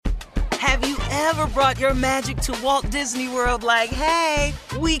Have you ever brought your magic to Walt Disney World like, hey,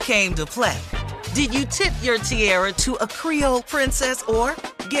 we came to play? Did you tip your tiara to a Creole princess or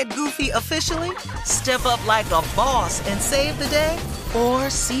get goofy officially? Step up like a boss and save the day? Or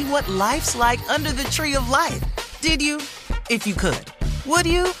see what life's like under the tree of life? Did you? If you could. Would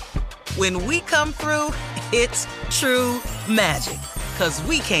you? When we come through, it's true magic. 'Cause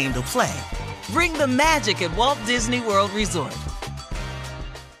we came to play. Bring the magic at Walt Disney World Resort.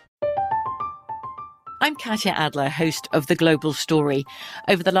 I'm Katya Adler, host of The Global Story.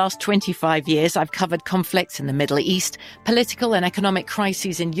 Over the last 25 years, I've covered conflicts in the Middle East, political and economic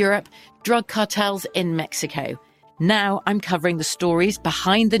crises in Europe, drug cartels in Mexico. Now I'm covering the stories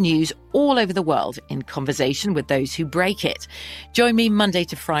behind the news all over the world in conversation with those who break it. Join me Monday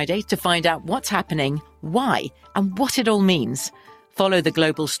to Friday to find out what's happening, why, and what it all means. Follow The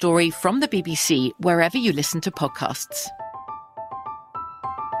Global Story from the BBC wherever you listen to podcasts.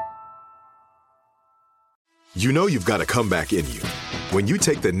 You know you've got a comeback in you. When you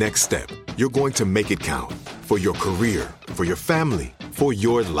take the next step, you're going to make it count. For your career, for your family, for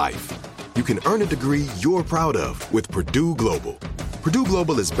your life. You can earn a degree you're proud of with Purdue Global. Purdue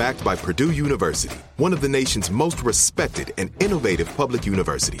Global is backed by Purdue University, one of the nation's most respected and innovative public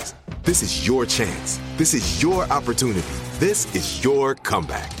universities. This is your chance. This is your opportunity. This is your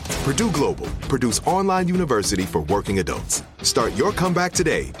comeback. Purdue Global, Purdue's online university for working adults. Start your comeback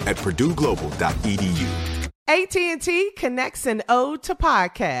today at purdueglobal.edu. AT&T connects an ode to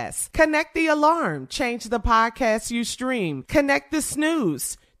podcasts. Connect the alarm. Change the podcast you stream. Connect the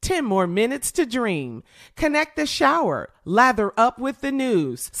snooze. 10 more minutes to dream. Connect the shower. Lather up with the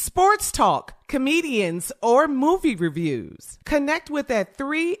news. Sports talk, comedians, or movie reviews. Connect with that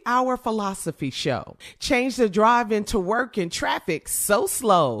 3-hour philosophy show. Change the drive into work in traffic so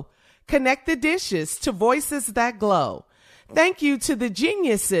slow. Connect the dishes to voices that glow. Thank you to the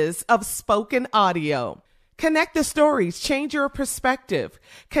geniuses of spoken audio. Connect the stories, change your perspective.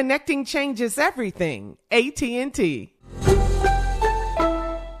 Connecting changes everything. AT&T.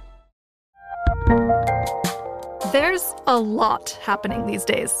 There's a lot happening these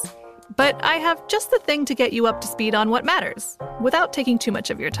days, but I have just the thing to get you up to speed on what matters without taking too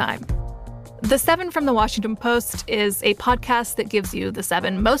much of your time. The 7 from the Washington Post is a podcast that gives you the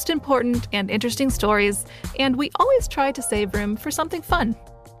 7 most important and interesting stories, and we always try to save room for something fun.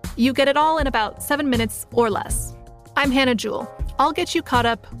 You get it all in about 7 minutes or less. I'm Hannah Jewell. I'll get you caught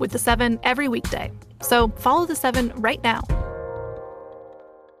up with the 7 every weekday. So follow the 7 right now.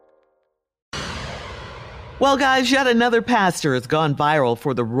 Well, guys, yet another pastor has gone viral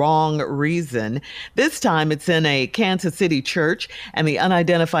for the wrong reason. This time it's in a Kansas City church, and the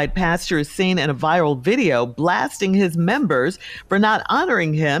unidentified pastor is seen in a viral video blasting his members for not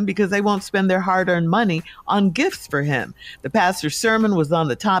honoring him because they won't spend their hard-earned money on gifts for him. The pastor's sermon was on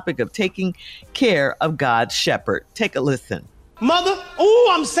the topic of taking care of God's shepherd. Take a listen. Mother,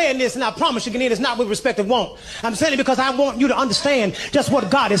 I'm saying this, and I promise you, it's not with respect of want. I'm saying it because I want you to understand just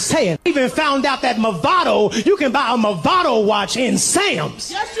what God is saying. I even found out that Movado, you can buy a Movado watch in Sam's.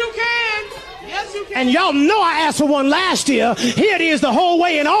 Yes, you can. Yes, you can. And y'all know I asked for one last year. Here it is the whole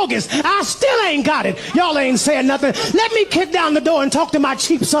way in August. I still ain't got it. Y'all ain't saying nothing. Let me kick down the door and talk to my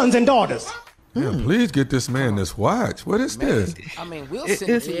cheap sons and daughters. Yeah, please get this man this watch. What is this? I mean, we'll Is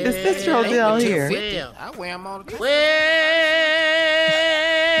Sister Odell here? I wear them all the time.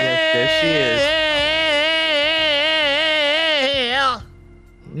 Yes,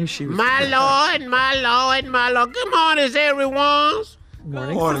 there she is. My Lord. Good morning, everyone.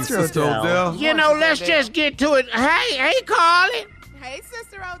 Morning, Sister Odell. You know, let's just get to it. Hey, Carly. Hey,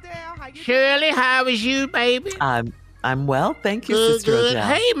 Sister Odell. How you Shirley, how is you, baby? I'm well, thank you, Good, Sister good. Odell.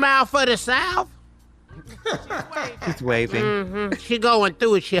 Hey, mouth of the South. She's waving. Mm-hmm. She going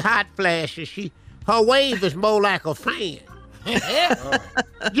through it. She hot flashes. Her wave is more like a fan.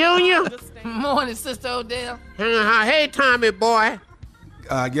 Junior. Morning, Sister Odell. Hey, Tommy boy.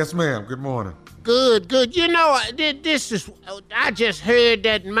 Yes, ma'am. Good morning. Good. You know, this is. I just heard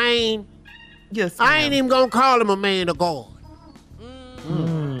that man. Yes, ma'am. I ain't even gonna call him a man of God.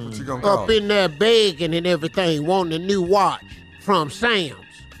 What you gonna call Up in there begging and everything, wanting a new watch from Sam's.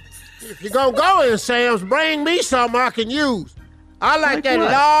 If you're gonna go in Sam's, bring me something I can use. I like that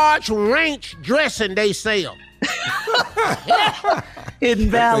what? large ranch dressing they sell. Hidden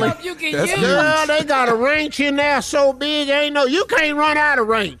Valley. You can That's use. Girl, they got a ranch in there so big, you can't run out of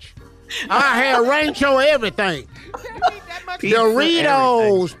ranch. I had ranch on everything. Pizza,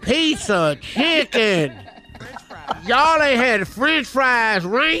 Doritos, pizza, chicken. Y'all ain't had French fries,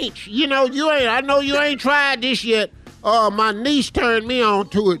 ranch. I know you ain't tried this yet. My niece turned me on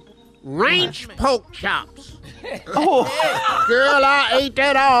to it. Ranch pork chops. Oh, Girl, I ate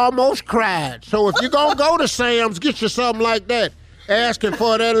that. I almost cried. So if you're going to go to Sam's, get you something like that. Asking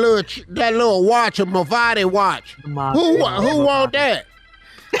for that little watch, a Movati watch. Who want that?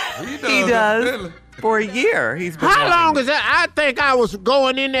 he does. For a year, he's been. How long is that? I think I was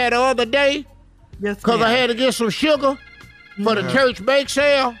going in there the other day. Yes, because I had to get some sugar for the church bake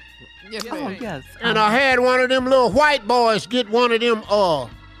sale. Yes, yes. And I had one of them little white boys get one of them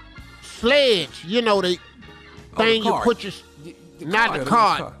sleds. You know, the thing you put your... Not the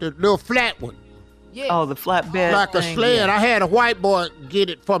cart, the little flat one. Yeah. Oh, the flatbed like thing, a sled. yeah. I had a white boy get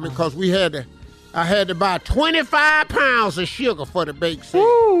it for me because I had to buy 25 pounds of sugar for the bake sale.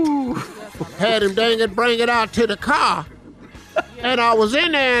 Ooh. Had him bring it out to the car. And I was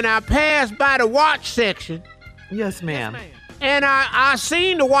in there and I passed by the watch section. Yes, ma'am. And I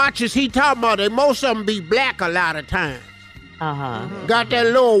seen the watches he talking about. Most of them be black a lot of times. Uh-huh. Got that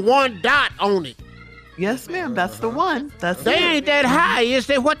little one dot on it. Yes, ma'am. That's the one. They ain't that high. Is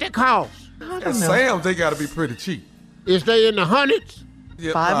they what they cost? At Sam's, they got to be pretty cheap. Is they in the hundreds?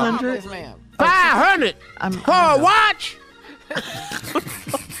 Yeah, 500? Yes, ma'am. 500 for a watch?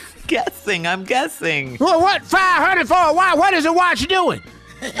 I'm guessing. Well, what? 500 for a watch? What is a watch doing?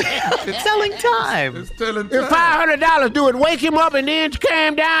 It's telling time. It's telling time. If $500 do it, wake him up and then carry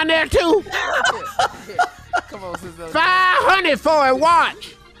him down there too? Come on, sister. 500 for a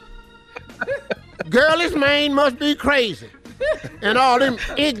watch. Girl, this man must be crazy. And all them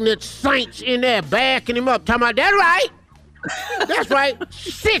ignorant saints in there backing him up, talking about, that's right. That's right.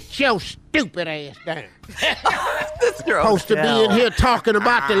 Sit your stupid ass down. Supposed to be in here talking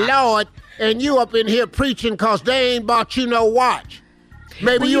about the Lord, and you up in here preaching because they ain't bought you no watch.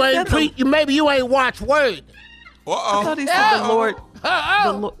 Maybe you ain't maybe you ain't watch word. I thought he said the Lord.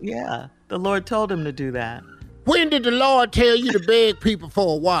 The Lord told him to do that. When did the Lord tell you to beg people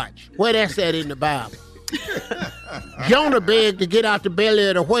for a watch? Where that's at in the Bible? Jonah begged to get out the belly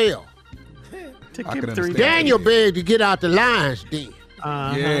of the whale. Daniel begged to get out the lion's den.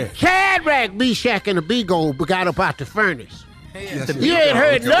 Yeah. Shadrach, Meshach, and Abednego got up out the furnace. You ain't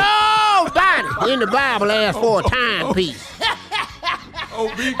heard nobody in the Bible ask for a timepiece.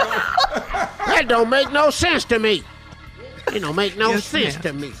 That don't make no sense to me. It don't make no sense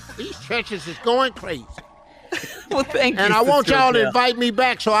to me. These churches is going crazy. Well, thank you. And I want y'all to invite me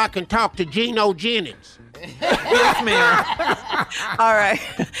back so I can talk to Geno Jennings. Yes, ma'am. All right.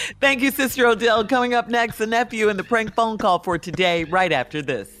 Thank you, Sister Odell. Coming up next, the nephew and the prank phone call for today, right after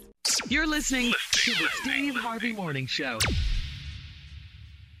this. You're listening to the Steve Harvey Morning Show.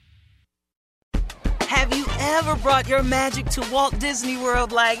 Have you ever brought your magic to Walt Disney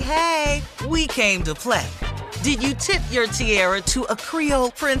World like, hey, we came to play? Did you tip your tiara to a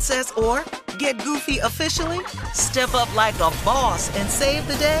Creole princess or get goofy officially? Step up like a boss and save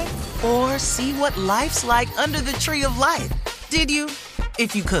the day? Or see what life's like under the tree of life? Did you?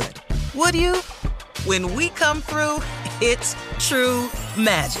 If you could. Would you? When we come through, it's true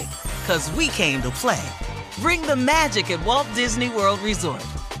magic. 'Cause we came to play. Bring the magic at Walt Disney World Resort.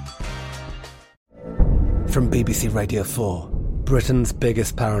 From BBC Radio 4, Britain's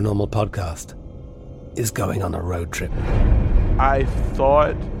biggest paranormal podcast is going on a road trip. I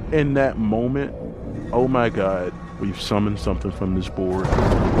thought in that moment, oh my God, we've summoned something from this board.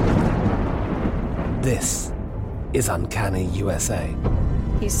 This is Uncanny USA.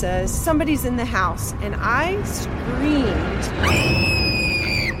 He says, somebody's in the house, and I screamed.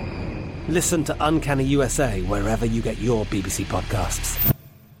 Listen to Uncanny USA wherever you get your BBC podcasts,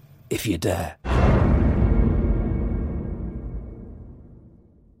 if you dare.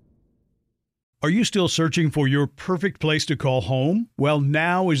 Are you still searching for your perfect place to call home? Well,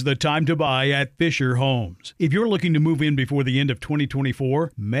 now is the time to buy at Fisher Homes. If you're looking to move in before the end of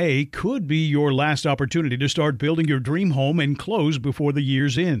 2024, May could be your last opportunity to start building your dream home and close before the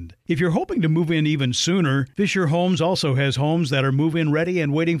year's end. If you're hoping to move in even sooner, Fisher Homes also has homes that are move-in ready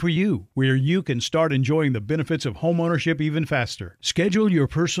and waiting for you, where you can start enjoying the benefits of homeownership even faster. Schedule your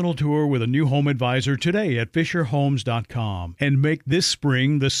personal tour with a new home advisor today at FisherHomes.com and make this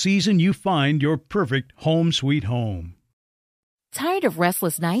spring the season you find your perfect home sweet home. Tired of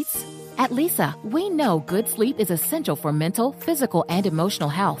restless nights? At Leesa, we know good sleep is essential for mental, physical, and emotional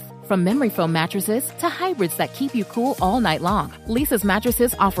health. From memory foam mattresses to hybrids that keep you cool all night long, Leesa's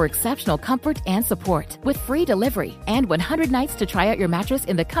mattresses offer exceptional comfort and support with free delivery and 100 nights to try out your mattress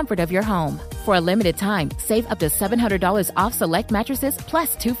in the comfort of your home. For a limited time, save up to $700 off select mattresses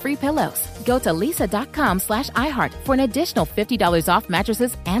plus 2 free pillows. Go to leesa.com/iHeart for an additional $50 off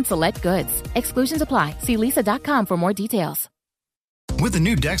mattresses and select goods. Exclusions apply. See leesa.com for more details. With the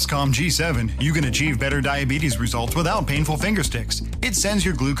new Dexcom G7, you can achieve better diabetes results without painful finger sticks. It sends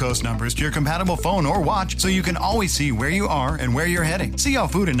your glucose numbers to your compatible phone or watch so you can always see where you are and where you're heading. See how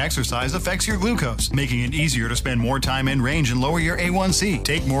food and exercise affects your glucose, making it easier to spend more time in range and lower your A1C.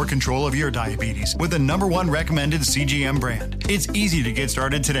 Take more control of your diabetes with the #1 recommended CGM brand. It's easy to get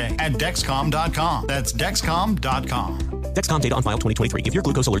started today at Dexcom.com. That's Dexcom.com. Dexcom data on file 2023. If your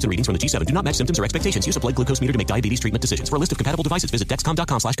glucose alerts and readings from the G7 do not match symptoms or expectations, use a blood glucose meter to make diabetes treatment decisions. For a list of compatible devices, visit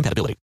Dexcom.com/compatibility.